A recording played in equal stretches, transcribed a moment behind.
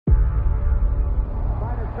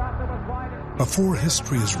Before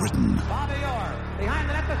history is written,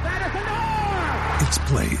 it's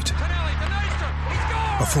played.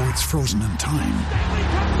 Before it's frozen in time,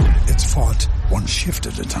 it's fought one shift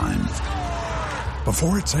at a time.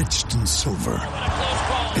 Before it's etched in silver,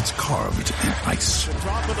 it's carved in ice.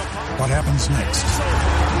 What happens next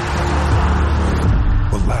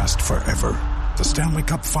will last forever. The Stanley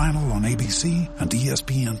Cup Final on ABC and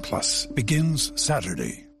ESPN Plus begins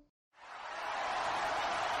Saturday.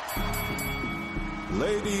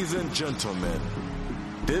 Ladies and gentlemen,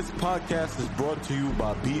 this podcast is brought to you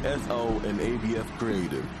by BSO and ABF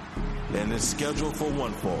Creative and is scheduled for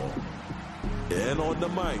one fall. And on the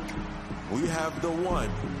mic, we have the one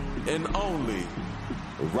and only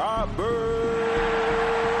Robert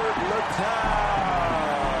Littal.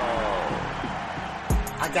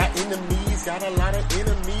 I got enemies, got a lot of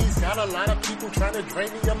enemies, got a lot of people trying to drain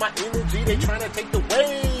me of my energy. They trying to take the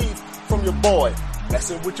wave from your boy.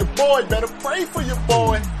 Messing with your boy, better pray for your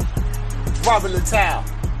boy. It's Robert Littal.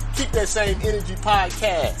 Keep that same energy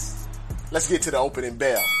podcast. Let's get to the opening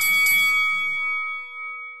bell.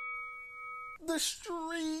 The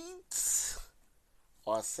streets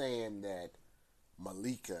are saying that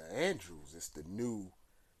Malika Andrews is the new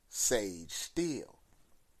Sage Steele.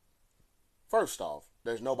 First off,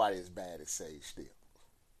 there's nobody as bad as Sage Steele.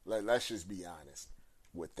 Let's just be honest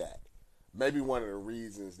with that. Maybe one of the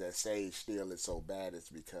reasons that Sage Steele is so bad is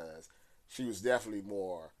because she was definitely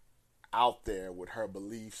more out there with her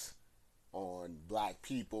beliefs on black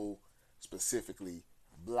people, specifically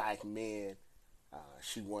black men.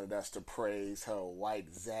 She wanted us to praise her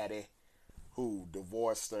white zaddy who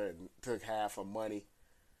divorced her and took half her money.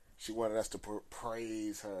 She wanted us to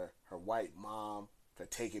praise her white mom for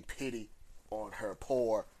taking pity on her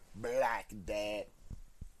poor black dad.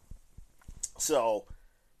 So,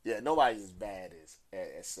 yeah, nobody's as bad as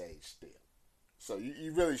Sage Steele. So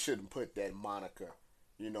you really shouldn't put that moniker,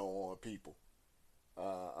 on people.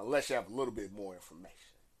 Unless you have a little bit more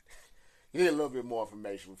information. You need a little bit more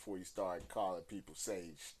information before you start calling people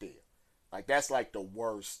Sage Steele. Like, that's like the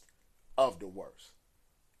worst of the worst.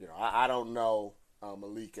 I don't know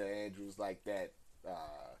Malika Andrews like that.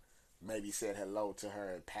 Maybe said hello to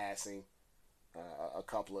her in passing a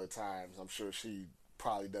couple of times. I'm sure she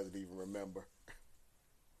probably doesn't even remember.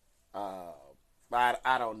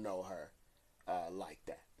 I don't know her like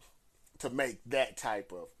that to make that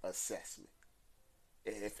type of assessment.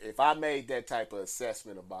 If I made that type of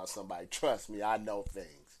assessment about somebody, trust me, I know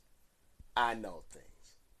things.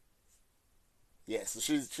 Yeah, so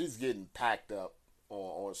she's getting packed up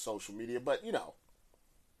on social media, but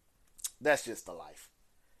that's just the life.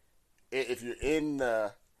 If you're in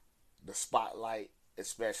the spotlight,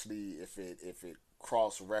 especially if it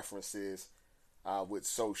cross references with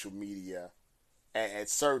social media, at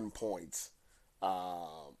certain points,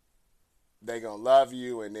 they're gonna love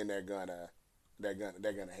you, and then they're gonna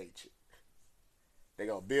hate you. They're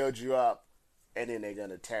gonna build you up, and then they're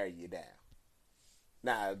gonna tear you down.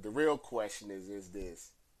 Now, the real question is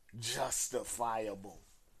this justifiable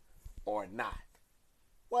or not?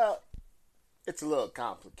 Well, it's a little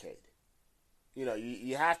complicated.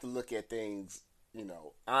 You have to look at things,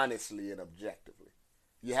 honestly and objectively.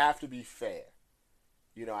 You have to be fair.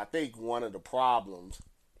 I think one of the problems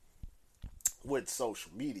with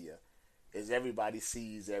social media is everybody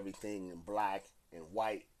sees everything in black and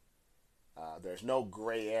white. There's no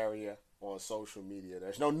gray area on social media.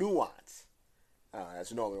 There's no nuance.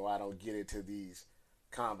 That's normally why I don't get into these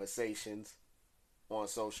conversations on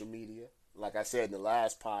social media. Like I said in the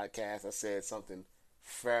last podcast, I said something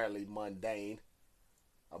fairly mundane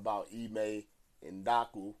about Ime and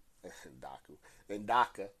Daku, and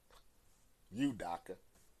Daka,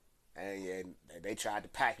 and they tried to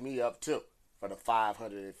pack me up too for the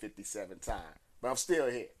 557th time, but I'm still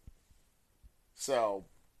here. So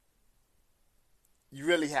you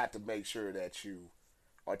really have to make sure that you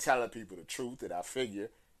are telling people the truth. And I figure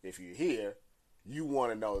if you're here, you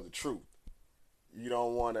want to know the truth. You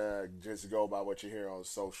don't want to just go by what you hear on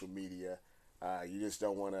social media. You just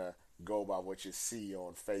don't want to go by what you see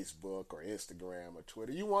on Facebook or Instagram or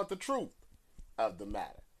Twitter. You want the truth of the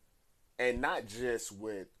matter. And not just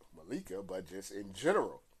with Malika, but just in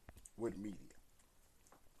general with media.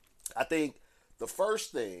 I think the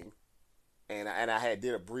first thing, and I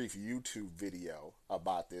did a brief YouTube video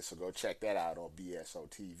about this, so go check that out on BSO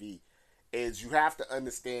TV, is you have to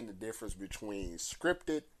understand the difference between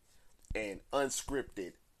scripted and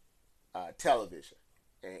unscripted television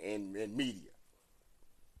and media.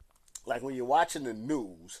 Like when you're watching the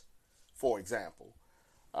news, for example,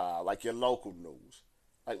 like your local news,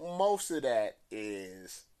 like most of that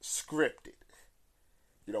is scripted.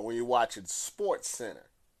 When you're watching Sports Center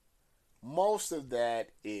most of that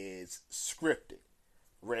is scripted,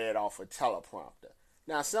 read off a teleprompter.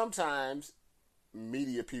 Now, sometimes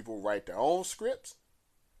media people write their own scripts.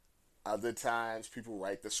 Other times, people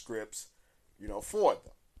write the scripts, for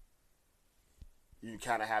them. You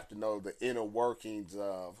kind of have to know the inner workings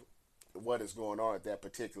of what is going on at that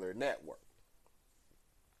particular network.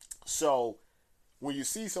 So, when you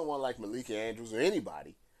see someone like Malika Andrews or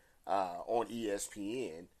anybody on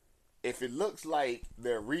ESPN, if it looks like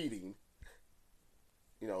they're reading,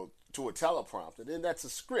 to a teleprompter, then that's a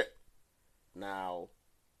script. Now,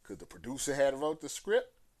 could the producer have wrote the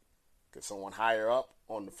script? Could someone higher up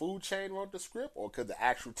on the food chain wrote the script? Or could the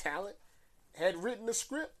actual talent had written the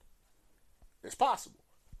script? It's possible.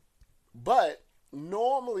 But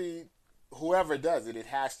normally, whoever does it, it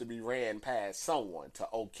has to be ran past someone to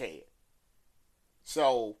okay it.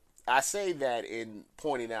 So I say that in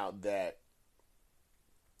pointing out that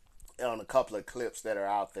on a couple of clips that are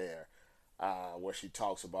out there where she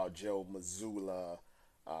talks about Joe Mazzulla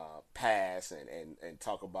pass and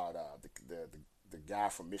talk about the guy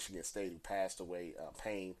from Michigan State who passed away,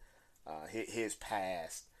 Payne, his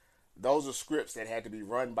past. Those are scripts that had to be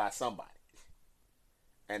run by somebody.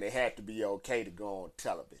 And they had to be okay to go on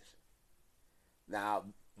television. Now,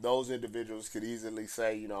 those individuals could easily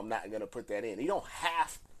say, I'm not going to put that in. You don't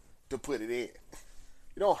have to put it in.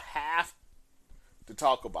 You don't have to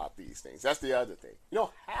talk about these things. That's the other thing. You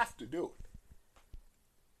don't have to do it.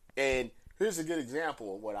 And here's a good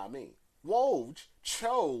example of what I mean. Woj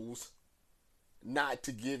chose not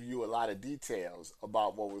to give you a lot of details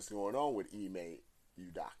about what was going on with Ime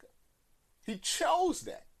Udoka. He chose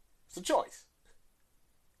that. It's a choice.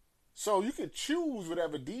 So you can choose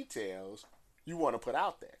whatever details you want to put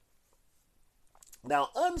out there. Now,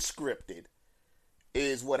 unscripted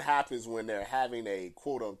is what happens when they're having a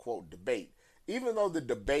quote-unquote debate. Even though the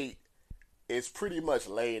debate is pretty much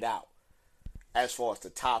laid out as far as the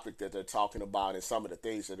topic that they're talking about and some of the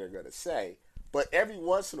things that they're going to say. But every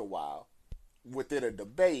once in a while, within a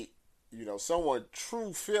debate, someone's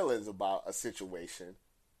true feelings about a situation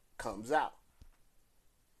comes out.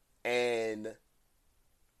 And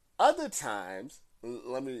other times,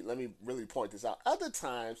 let me really point this out. Other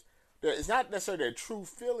times, it's not necessarily their true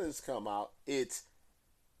feelings come out. It's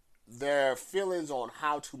their feelings on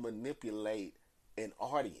how to manipulate an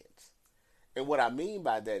audience. And what I mean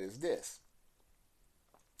by that is this.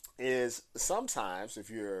 Is sometimes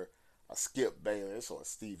if you're a Skip Bayless or a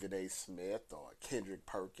Stephen A. Smith or a Kendrick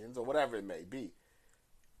Perkins or whatever it may be,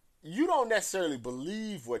 you don't necessarily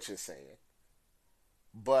believe what you're saying,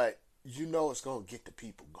 but it's going to get the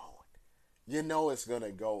people going. It's going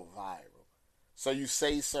to go viral. So you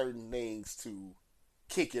say certain things to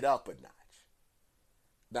kick it up a notch.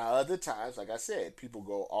 Now, other times, like I said, people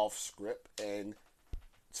go off script and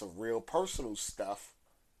some real personal stuff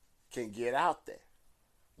can get out there.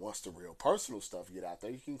 Once the real personal stuff get out there,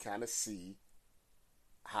 you can kind of see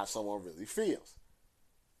how someone really feels.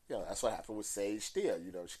 That's what happened with Sage Steele.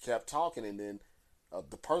 She kept talking and then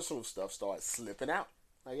the personal stuff started slipping out.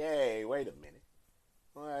 Like, hey, wait a minute.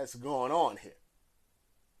 What's going on here?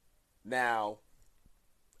 Now,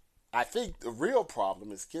 I think the real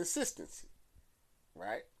problem is consistency,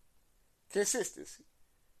 right? Consistency.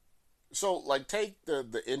 So, like, take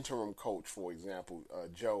the interim coach, for example,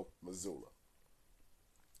 Joe Mazzulla.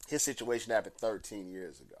 His situation happened 13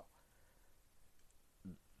 years ago.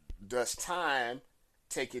 Does time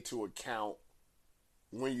take into account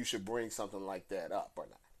when you should bring something like that up or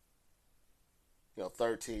not?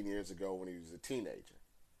 13 years ago when he was a teenager.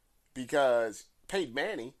 Because Peyton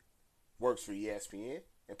Manning works for ESPN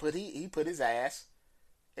and he put his ass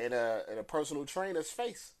in a personal trainer's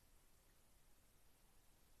face.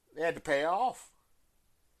 They had to pay her off.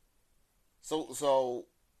 So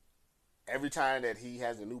every time that he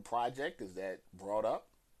has a new project, is that brought up?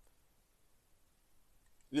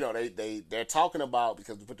 They're talking about,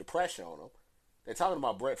 because we put the pressure on them, they're talking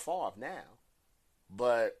about Brett Favre now.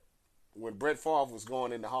 But when Brett Favre was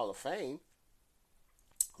going in the Hall of Fame,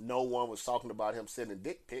 no one was talking about him sending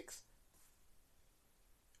dick pics.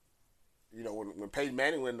 When Peyton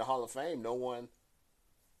Manning went in the Hall of Fame, no one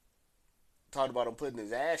talked about him putting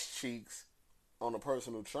his ass cheeks on a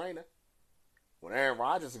personal trainer. When Aaron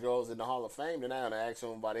Rodgers goes in the Hall of Fame, they're not going to ask him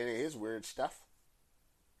about any of his weird stuff.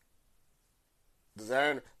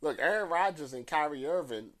 Aaron Rodgers and Kyrie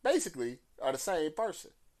Irving basically are the same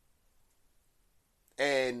person.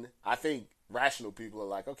 And I think rational people are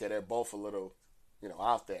like, okay, they're both a little,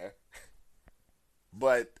 out there.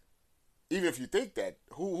 But even if you think that,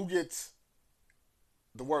 who gets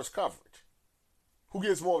the worst coverage? Who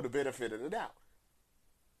gets more of the benefit of the doubt?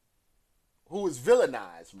 Who is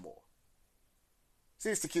villainized more? See,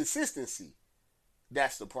 it's the consistency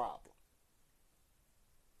that's the problem.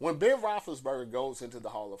 When Ben Roethlisberger goes into the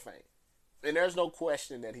Hall of Fame, and there's no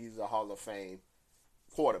question that he's a Hall of Fame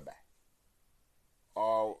quarterback,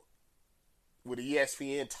 or would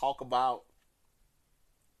ESPN talk about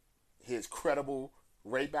his credible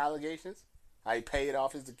rape allegations? How he paid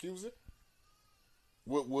off his accuser?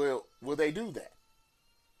 Will they do that?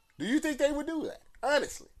 Do you think they would do that?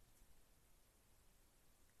 Honestly.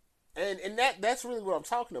 And that's really what I'm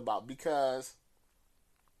talking about, because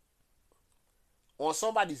on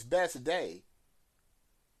somebody's best day,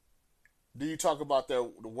 do you talk about the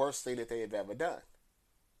worst thing that they have ever done?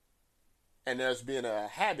 And there's been a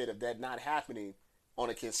habit of that not happening on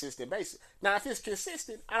a consistent basis. Now, if it's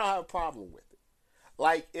consistent, I don't have a problem with it.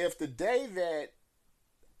 Like, if the day that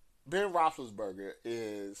Ben Roethlisberger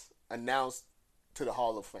is announced to the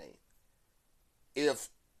Hall of Fame, if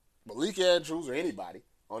Malik Andrews or anybody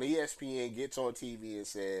on ESPN gets on TV and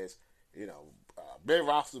says, Ben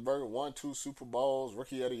Roethlisberger won 2 Super Bowls,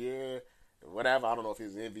 Rookie of the Year, whatever, I don't know if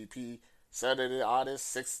he's an MVP, Saturday artist,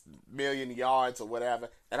 6 million yards or whatever,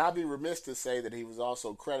 and I'd be remiss to say that he was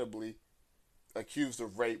also credibly accused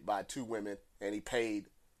of rape by 2 women, and he paid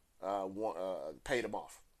them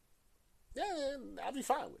off. Yeah, I'd be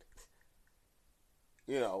fine with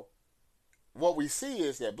it. What we see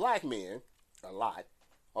is that black men, a lot,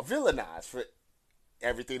 are villainized for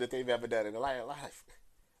everything that they've ever done in their life.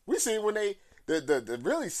 We see it when the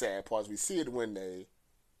really sad part is we see it when they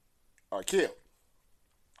are killed.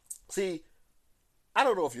 See, I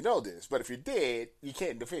don't know if you know this, but if you're dead, you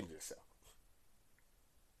can't defend yourself.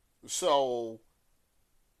 So,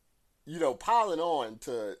 piling on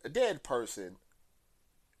to a dead person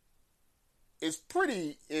is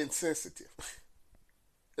pretty insensitive,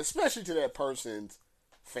 especially to that person's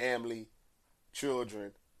family,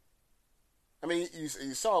 children. I mean, you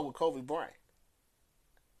saw it with Kobe Bryant.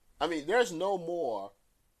 I mean, there's no more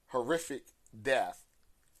horrific death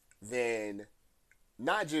than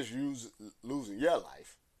not just losing your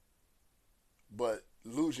life, but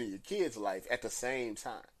losing your kid's life at the same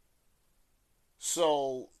time.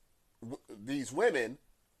 So these women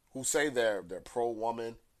who say they're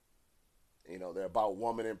pro-woman, they're about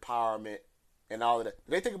woman empowerment and all of that,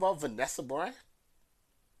 do they think about Vanessa Bryant?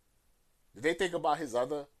 Did they think about his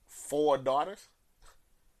other 4 daughters?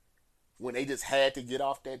 When they just had to get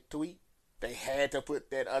off that tweet, they had to put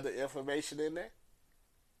that other information in there?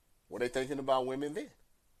 Were they thinking about women then?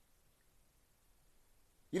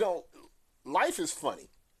 Life is funny.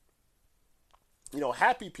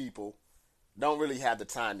 Happy people don't really have the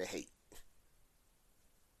time to hate.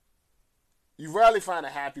 You rarely find a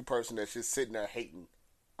happy person that's just sitting there hating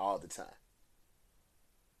all the time.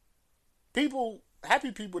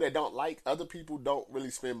 Happy people that don't like other people don't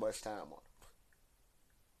really spend much time on them.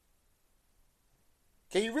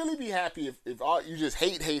 Can you really be happy if all you just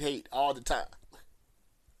hate all the time?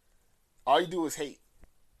 All you do is hate.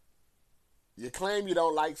 You claim you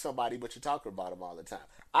don't like somebody, but you're talking about them all the time.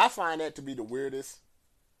 I find that to be the weirdest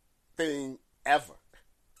thing ever.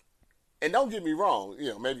 And don't get me wrong,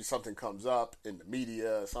 maybe something comes up in the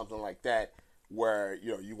media or something like that where,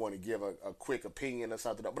 you want to give a quick opinion or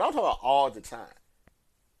something. But I'm talking about all the time.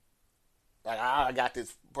 Like, I got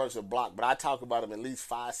this person blocked, but I talk about them at least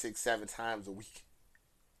 5, 6, 7 times a week.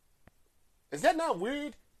 Is that not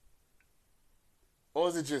weird? Or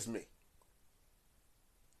is it just me?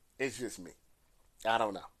 It's just me. I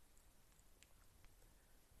don't know.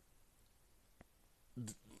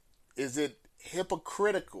 Is it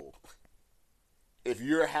hypocritical if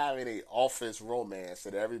you're having an office romance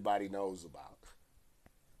that everybody knows about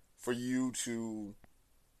for you to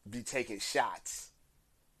be taking shots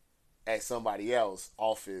at somebody else's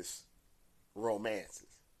office romances?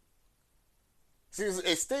 See,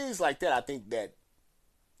 it's things like that I think that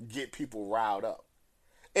get people riled up.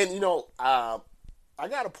 And, I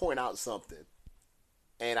got to point out something.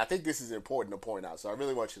 And I think this is important to point out. So I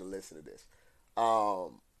really want you to listen to this. I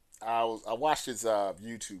watched this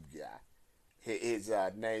YouTube guy. His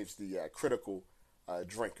name's the Critical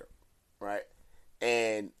Drinker, right?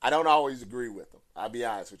 And I don't always agree with him. I'll be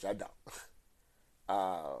honest with you, I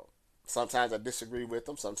don't. Sometimes I disagree with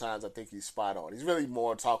him. Sometimes I think he's spot on. He's really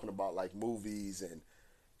more talking about like movies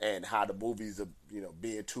and how the movies are,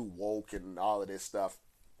 being too woke and all of this stuff.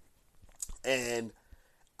 And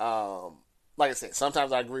like I said,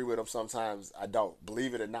 sometimes I agree with him. Sometimes I don't.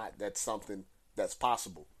 Believe it or not, that's something that's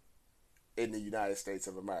possible in the United States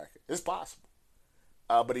of America. It's possible.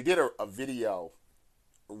 But he did a video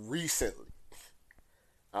recently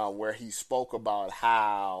where he spoke about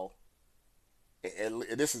how, and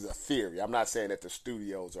this is a theory, I'm not saying that the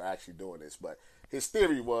studios are actually doing this, but his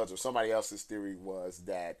theory was, or somebody else's theory was,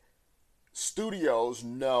 that studios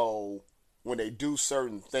know when they do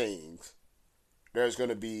certain things, there's going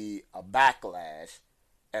to be a backlash,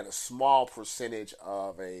 and a small percentage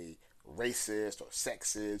of a racist or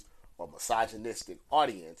sexist or misogynistic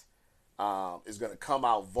audience is going to come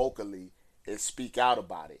out vocally and speak out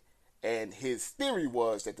about it. And his theory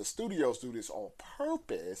was that the studios do this on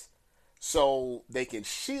purpose so they can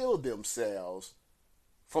shield themselves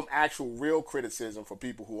from actual real criticism from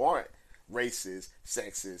people who aren't racist,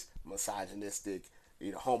 sexist, misogynistic,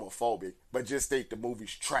 homophobic, but just think the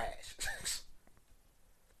movie's trash.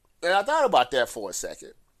 And I thought about that for a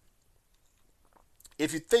second.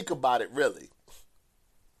 If you think about it really,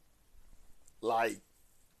 like,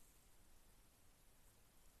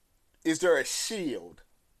 is there a shield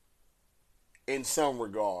in some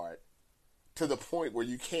regard to the point where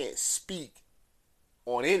you can't speak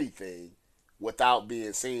on anything without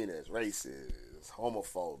being seen as racist,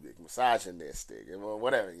 homophobic, misogynistic,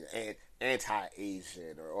 whatever,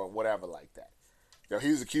 anti-Asian or whatever like that? He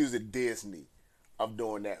was accused of Disney of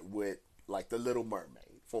doing that with, like, The Little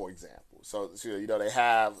Mermaid, for example. So they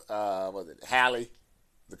have, was it Halle?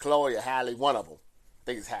 The Chloe or Halle? One of them. I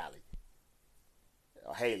think it's Halle.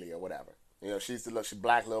 Or Haley or whatever. She's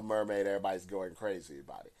Black Little Mermaid. Everybody's going crazy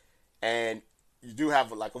about it. And you do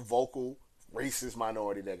have, like, a vocal racist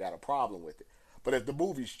minority that got a problem with it. But if the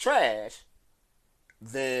movie's trash,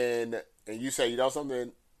 then, and you say,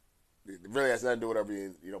 something, it really has nothing to do with her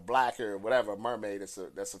being, black or whatever, a mermaid,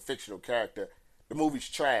 that's a fictional character. The movie's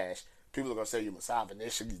trash. People are going to say you're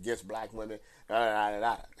misogynistic against black women.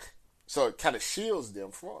 So it kind of shields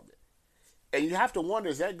them from it. And you have to wonder,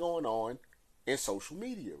 is that going on in social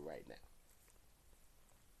media right now?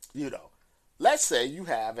 Let's say you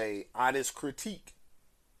have a honest critique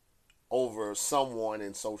over someone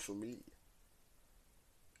in social media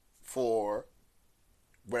for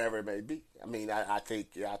whatever it may be. I mean, I think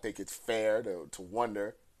it's fair to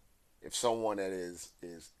wonder if someone that is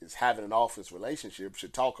having an office relationship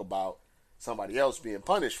should talk about somebody else being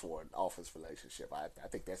punished for an office relationship. I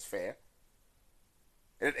think that's fair.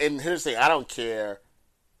 And here's the thing, I don't care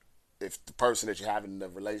if the person that you're having a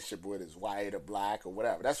relationship with is white or black or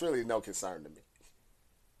whatever. That's really no concern to me.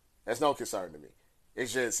 That's no concern to me.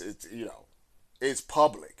 It's just, it's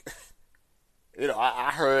public.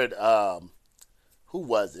 I heard, who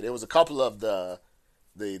was it? It was a couple of the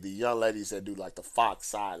young ladies that do, like, the Fox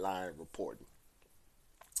sideline reporting.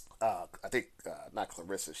 I think not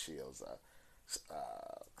Clarissa Shields,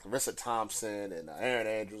 Clarissa Thompson and Aaron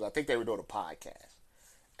Andrews. I think they were doing a podcast,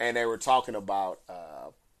 and they were talking about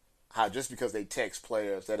how just because they text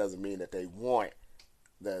players, that doesn't mean that they want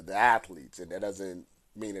the athletes, and that doesn't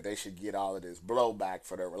mean that they should get all of this blowback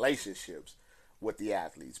for their relationships with the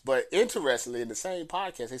athletes. But interestingly, in the same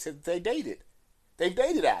podcast, they said that they've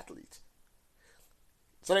dated athletes.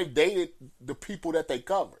 So they've dated the people that they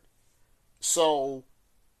covered. So,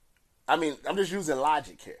 I mean, I'm just using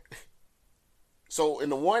logic here. So, in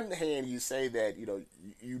the one hand, you say that,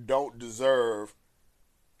 you don't deserve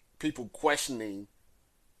people questioning,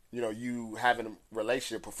 you having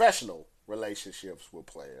professional relationships with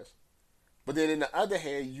players. But then, in the other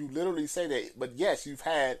hand, you literally say that, but yes, you've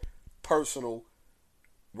had personal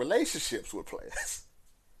relationships with players.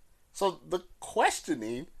 So, the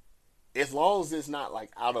questioning, as long as it's not, like,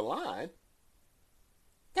 out of line,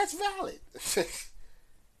 that's valid. It's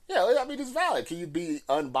valid. Can you be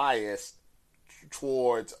unbiased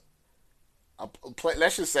towards a play?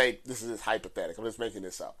 Let's just say, this is hypothetical. I'm just making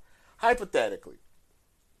this up. Hypothetically,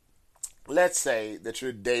 let's say that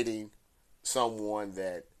you're dating someone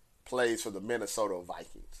that plays for the Minnesota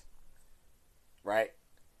Vikings, right?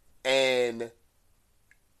 And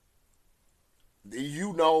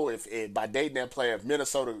if by dating that player, if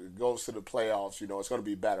Minnesota goes to the playoffs, it's going to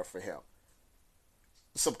be better for him.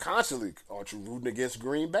 Subconsciously, aren't you rooting against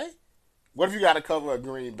Green Bay? What if you got to cover a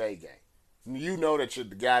Green Bay game? You know that you're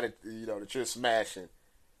the guy that you're smashing.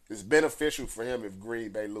 It's beneficial for him if Green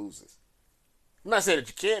Bay loses. I'm not saying that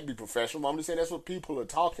you can't be professional, but I'm just saying that's what people are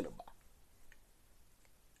talking about.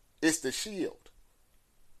 It's the shield.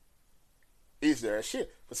 Is there a shield?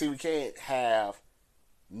 But see, we can't have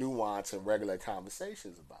nuance and regular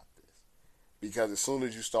conversations about this, because as soon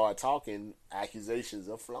as you start talking, accusations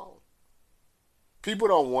are flown. People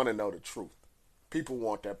don't want to know the truth. People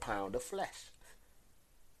want their pound of flesh.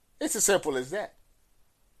 It's as simple as that.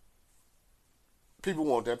 People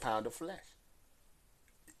want their pound of flesh.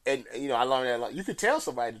 And, I learned that you could tell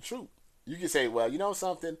somebody the truth. You can say, well,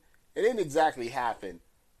 something? It didn't exactly happen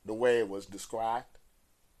the way it was described.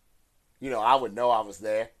 I would know I was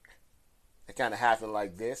there. It kind of happened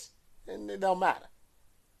like this. And it don't matter.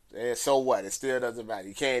 And so what? It still doesn't matter.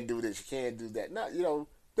 You can't do this. You can't do that. No,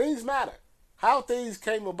 things matter. How things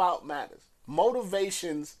came about matters.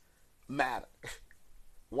 Motivations matter.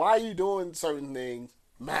 Why you doing certain things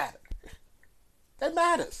matter. That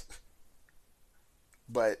matters.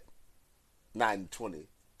 But not in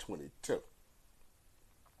 2022.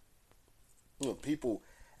 People,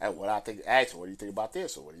 and what I think, ask, what do you think about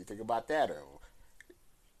this, or what do you think about that, or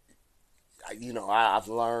I've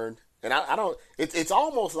learned, and I don't. It's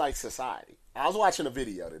almost like society. I was watching a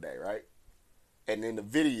video today, right, and in the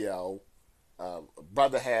video, a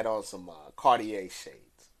brother had on some Cartier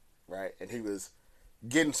shades, right, and he was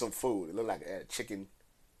getting some food. It looked like a chicken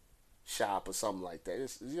shop or something like that.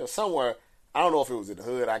 It's, somewhere. I don't know if it was in the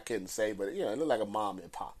hood. I couldn't say, but it looked like a mom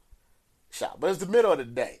and pop shop. But it's the middle of the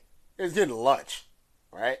day. It was getting lunch,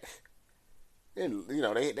 right? And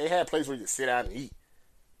they had a place where you sit down and eat.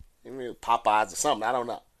 Popeyes or something. I don't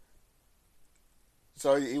know.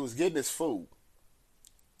 So he was getting his food,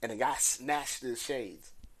 and the guy snatched his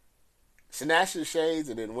shades. Snatched his shades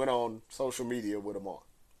and then went on social media with them on.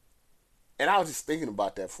 And I was just thinking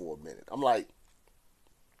about that for a minute. I'm like,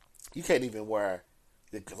 you can't even wear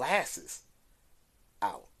your glasses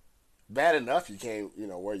out. Bad enough you can't,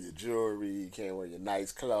 wear your jewelry, you can't wear your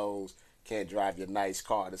nice clothes, can't drive your nice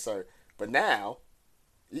car to serve. But now,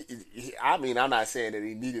 I'm not saying that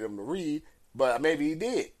he needed them to read, but maybe he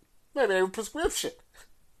did. Maybe they were prescription.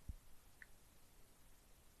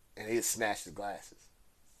 And he snatched the glasses.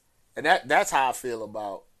 And that's how I feel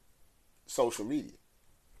about social media.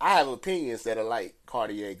 I have opinions that are like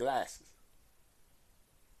Cartier glasses.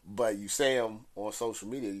 But you say them on social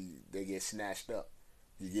media, they get snatched up.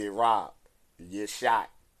 You get robbed. You get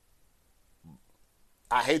shot.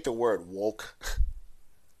 I hate the word woke.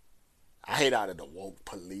 I hate out of the woke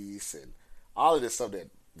police and all of this stuff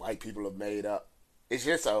that white people have made up. It's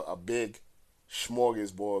just a big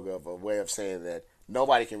smorgasbord of a way of saying that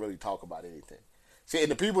nobody can really talk about anything. See,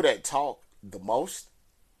 and the people that talk the most,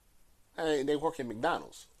 they work in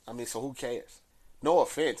McDonald's. So who cares? No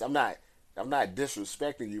offense. I'm not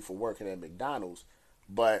disrespecting you for working at McDonald's,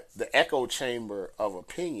 but the echo chamber of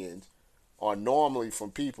opinions are normally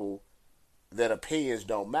from people that opinions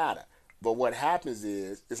don't matter. But what happens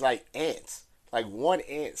is, it's like ants. Like one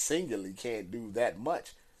ant singularly can't do that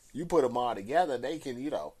much. You put them all together, they can, they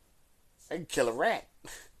can kill a rat.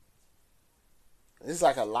 It's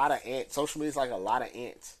like a lot of ants. Social media is like a lot of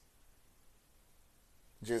ants.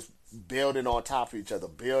 Just building on top of each other,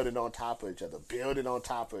 building on top of each other, building on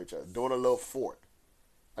top of each other, doing a little fort.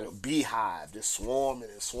 Like a beehive, just swarming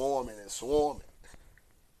and swarming and swarming.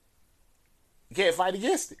 You can't fight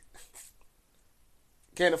against it.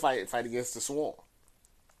 You can't fight against the swarm.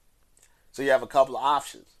 So you have a couple of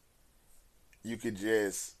options. You could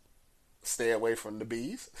just stay away from the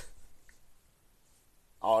bees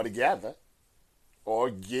altogether,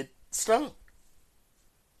 or get stung.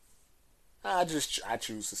 I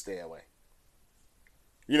choose to stay away.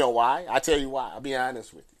 You know why? I tell you why. I'll be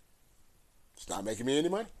honest with you. It's not making me any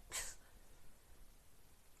money.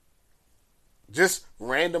 Just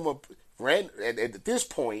random. At this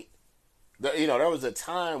point, there was a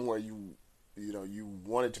time where you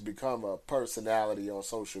wanted to become a personality on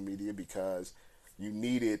social media because you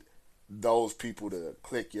needed those people to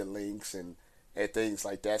click your links and things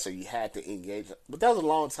like that, so you had to engage. But that was a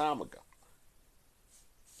long time ago.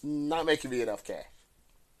 Not making me enough cash.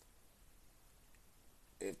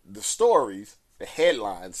 The stories, the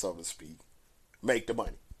headlines, so to speak, make the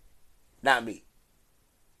money. Not me.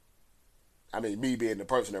 Me being the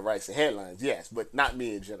person that writes the headlines, yes, but not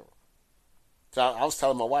me in general. So I was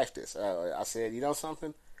telling my wife this. I said, you know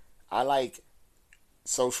something? I like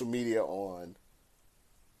social media on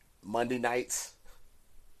Monday nights,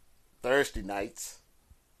 Thursday nights,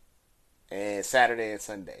 and Saturday and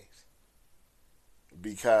Sundays.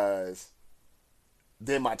 Because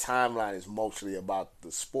then my timeline is mostly about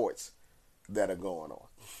the sports that are going on.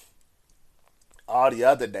 All the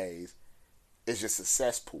other days, it's just a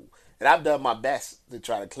cesspool. And I've done my best to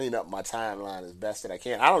try to clean up my timeline as best that I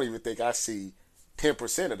can. I don't even think I see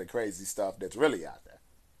 10% of the crazy stuff that's really out there.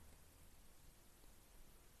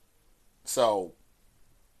 So,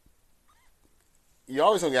 you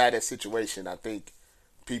always gonna have that situation. I think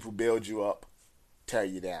people build you up, tear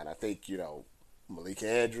you down. I think, Malika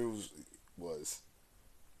Andrews was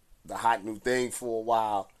the hot new thing for a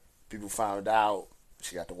while. People found out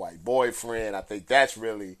she got the white boyfriend. I think that's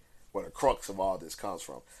really where the crux of all this comes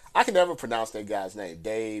from. I can never pronounce that guy's name,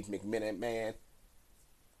 Dave McMenamin.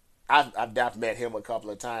 I've met him a couple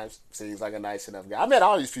of times. Seems like a nice enough guy. I met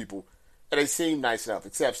all these people, and they seem nice enough,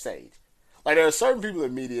 except Sage. Like, there are certain people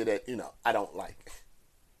in media that, I don't like.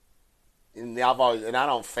 And I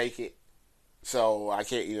don't fake it, so I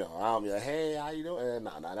can't, I don't be like, hey, how you doing?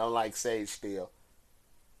 No, I don't like Sage still.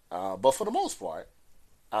 But for the most part,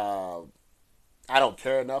 uh, I don't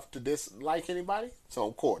care enough to dislike anybody, so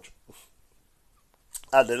I'm cordial.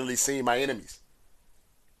 I literally seen my enemies,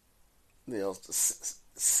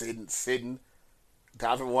 sitting.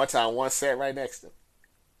 I remember one time, one sat right next to him.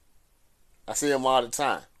 I see them all the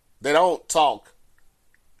time. They don't talk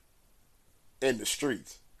in the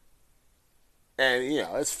streets, and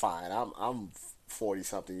it's fine. I'm 40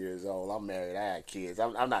 something years old. I'm married. I have kids.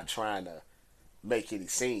 I'm not trying to make any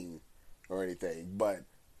scene or anything, but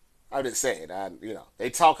I'm just saying. They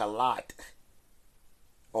talk a lot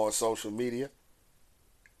on social media,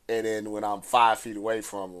 and then when I'm 5 feet away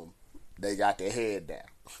from them, they got their head down.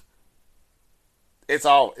 It's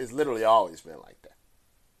literally always been like that.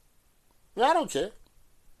 I don't care.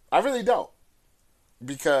 I really don't,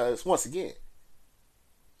 because once again,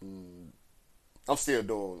 I'm still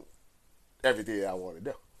doing everything I want to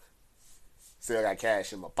do. Still got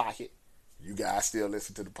cash in my pocket. You guys still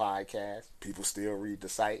listen to the podcast. People still read the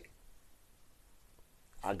site.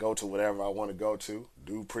 I go to whatever I want to go to.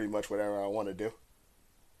 Do pretty much whatever I want to do.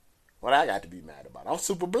 What I got to be mad about? I'm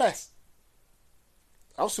super blessed.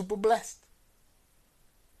 I'm super blessed.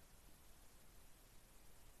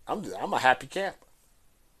 I'm a happy camper.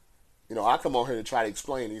 I come on here to try to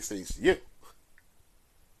explain these things to you,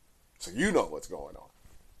 so you know what's going on.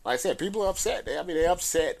 Like I said, people are upset. They're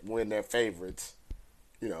upset when their favorites,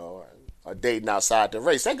 are dating outside the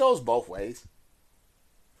race. That goes both ways.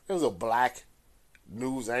 There was a black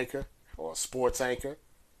news anchor or a sports anchor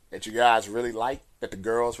that you guys really like, that the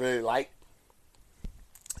girls really like,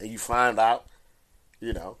 and you find out,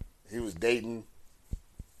 he was dating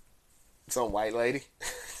some white lady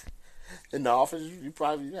in the office. You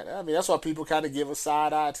probably, that's why people kind of give a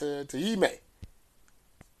side eye to Ime.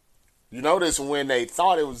 You notice when they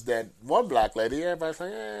thought it was that one black lady, everybody's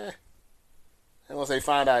like, eh. And once they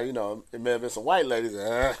find out, it may have been some white ladies,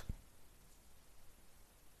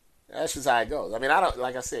 That's just how it goes. I don't,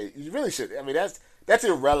 like I said, you really should. That's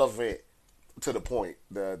irrelevant to the point.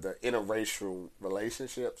 The interracial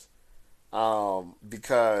relationships,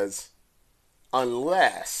 because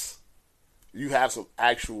unless you have some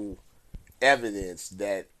actual evidence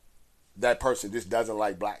that that person just doesn't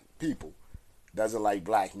like black people, doesn't like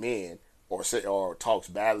black men, or talks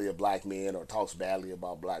badly of black men, or talks badly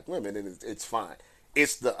about black women, then it's fine.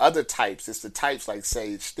 It's the other types. It's the types like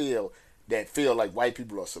Sage Steele that feel like white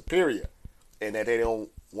people are superior, and that they don't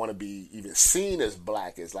want to be even seen as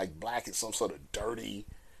black, as like black is some sort of dirty,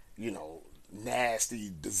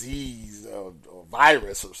 nasty disease or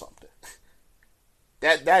virus or something.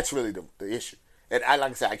 That's really the issue. And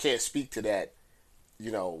like I said, I can't speak to that,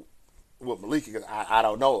 with Malika, because I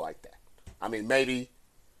don't know like that. Maybe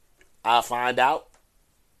I'll find out.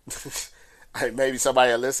 Maybe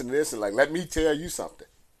somebody will listen to this and like, let me tell you something.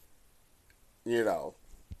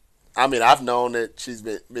 I've known that she's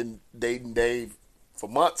been dating Dave for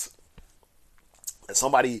months, and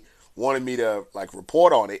somebody wanted me to like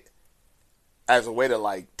report on it as a way to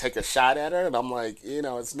like take a shot at her, and I'm like,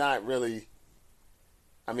 it's not really.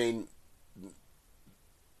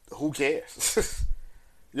 Who cares?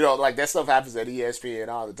 Like that stuff happens at ESPN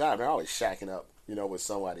all the time. They're always shacking up, with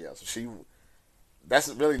somebody else. That's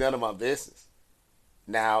really none of my business.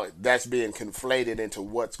 Now that's being conflated into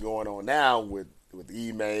what's going on now with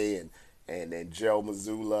Ime and Joe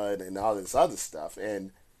Mazzulla and all this other stuff,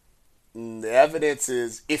 and the evidence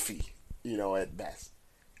is iffy, at best.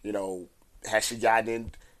 Has she gotten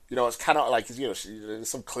in? It's kind of like there's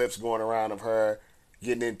some clips going around of her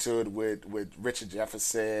getting into it with Richard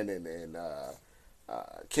Jefferson and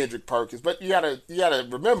Kendrick Perkins. But you gotta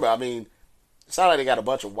remember, it's not like they got a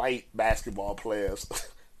bunch of white basketball players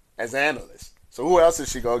as analysts. So who else is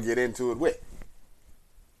she gonna get into it with?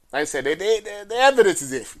 Like I said, the evidence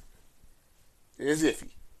is iffy. It's iffy.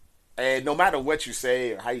 And no matter what you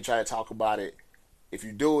say or how you try to talk about it, if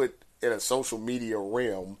you do it in a social media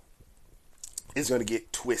realm, it's going to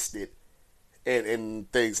get twisted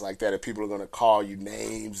and things like that. And people are going to call you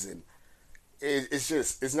names, and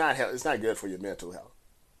it's not good for your mental health.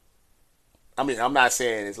 I'm not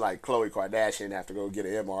saying it's like Khloe Kardashian have to go get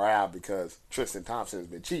an MRI because Tristan Thompson has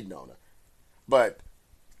been cheating on her, but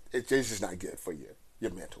it's just not good for your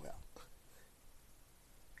mental health.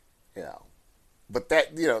 But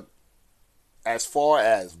that, as far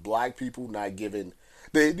as black people not giving,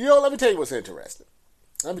 let me tell you what's interesting.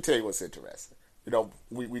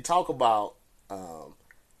 We talk about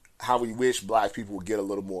how we wish black people would get a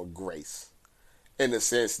little more grace, in the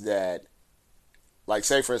sense that, like,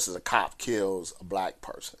 say for instance, a cop kills a black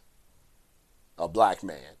person, a black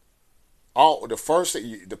man,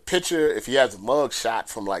 the picture, if he has a mug shot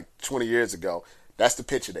from like 20 years ago, that's the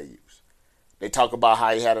picture they use. They talk about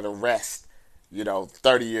how he had an arrest,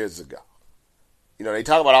 30 years ago. They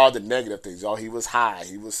talk about all the negative things. Oh, he was high,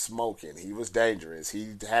 he was smoking, he was dangerous,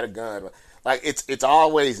 he had a gun. Like, it's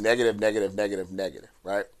always negative,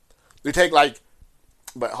 right? They take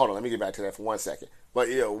but hold on, let me get back to that for 1 second. But,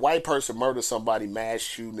 white person murders somebody, mass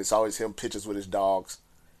shooting, it's always him, pictures with his dogs.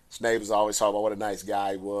 His neighbors always talk about what a nice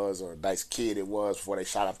guy he was or a nice kid it was before they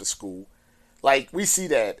shot up the school. Like, we see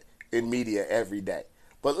that in media every day.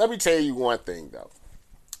 But let me tell you one thing, though.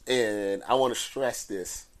 And I want to stress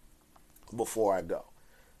this before I go.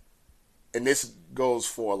 And this goes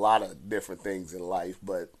for a lot of different things in life,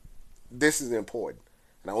 but this is important.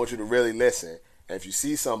 And I want you to really listen. And if you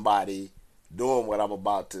see somebody doing what I'm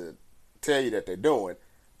about to tell you that they're doing,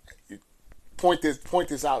 point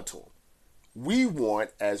this out to them. We want,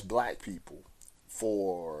 as black people,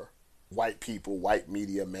 for white people, white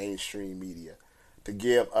media, mainstream media, to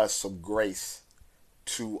give us some grace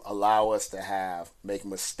to allow us to make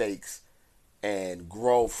mistakes and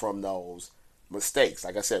grow from those mistakes.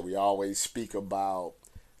 Like I said, we always speak about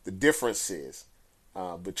the differences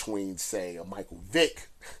between, say, a Michael Vick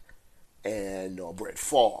and Brett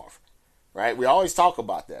Favre. Right? We always talk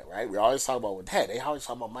about that, right? We always talk about they always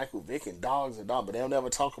talk about Michael Vick and dogs, but they'll never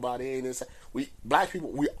talk about it. And black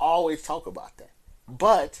people, we always talk about that.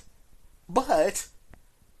 But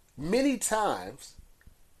many times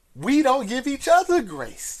we don't give each other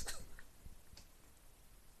grace.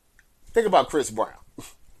 Think about Chris Brown.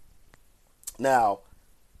 Now,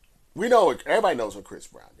 everybody knows what Chris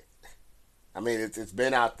Brown did. I mean, it's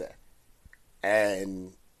been out there.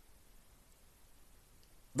 And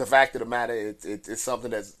the fact of the matter, it's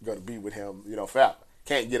something that's going to be with him, forever.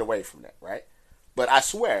 Can't get away from that, right? But I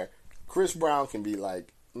swear, Chris Brown can be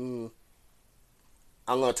like, I'm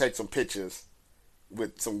going to take some pictures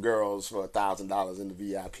with some girls for $1,000 in the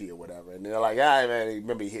VIP or whatever. And they're like, man,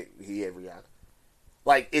 remember he hit Rihanna.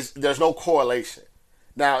 Like, there's no correlation.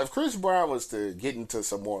 Now, if Chris Brown was to get into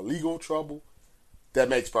some more legal trouble, that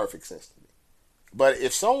makes perfect sense to me. But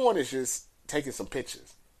if someone is just taking some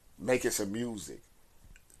pictures, making some music,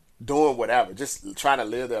 doing whatever, just trying to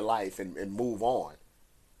live their life and move on,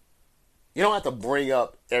 you don't have to bring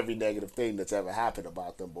up every negative thing that's ever happened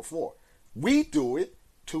about them before. We do it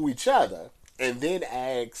to each other and then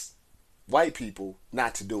ask white people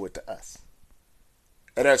not to do it to us.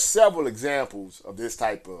 And there's several examples of this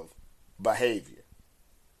type of behavior.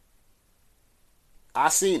 I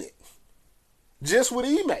seen it. Just with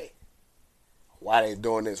Ime. Why they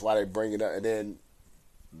doing this? Why they bring it up? And then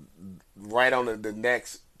right on the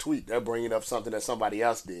next tweet, they're bringing up something that somebody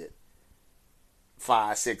else did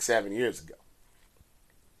 5, 6, 7 years ago.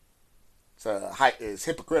 So it's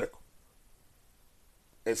hypocritical.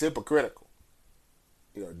 It's hypocritical.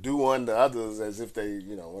 Do unto others as if they,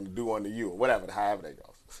 want to do unto you, or whatever, however they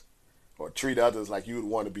go. Or treat others like you would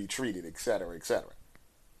want to be treated, etc., etc.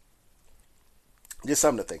 Just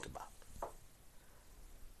something to think about.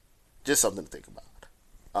 Just something to think about.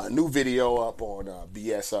 A new video up on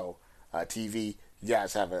BSO TV. You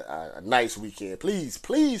guys have a nice weekend. Please,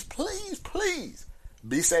 please, please, please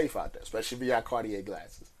be safe out there, especially if you got Cartier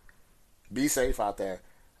glasses. Be safe out there.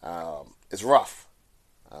 It's rough.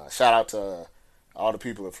 Shout out to all the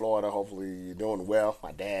people in Florida. Hopefully you're doing well.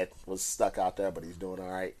 My dad was stuck out there, but he's doing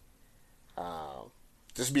all right.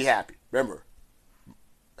 Just be happy. Remember,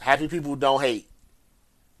 happy people don't hate.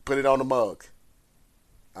 Put it on the mug.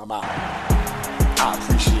 I'm out. I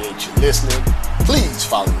appreciate you listening. Please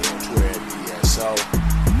follow me on Twitter at BSO,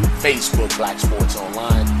 Facebook Black Sports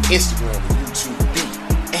Online, Instagram and YouTube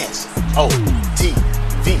BSOTV.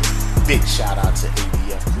 Big shout out to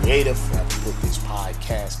ABF Creative for having put this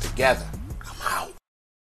podcast together.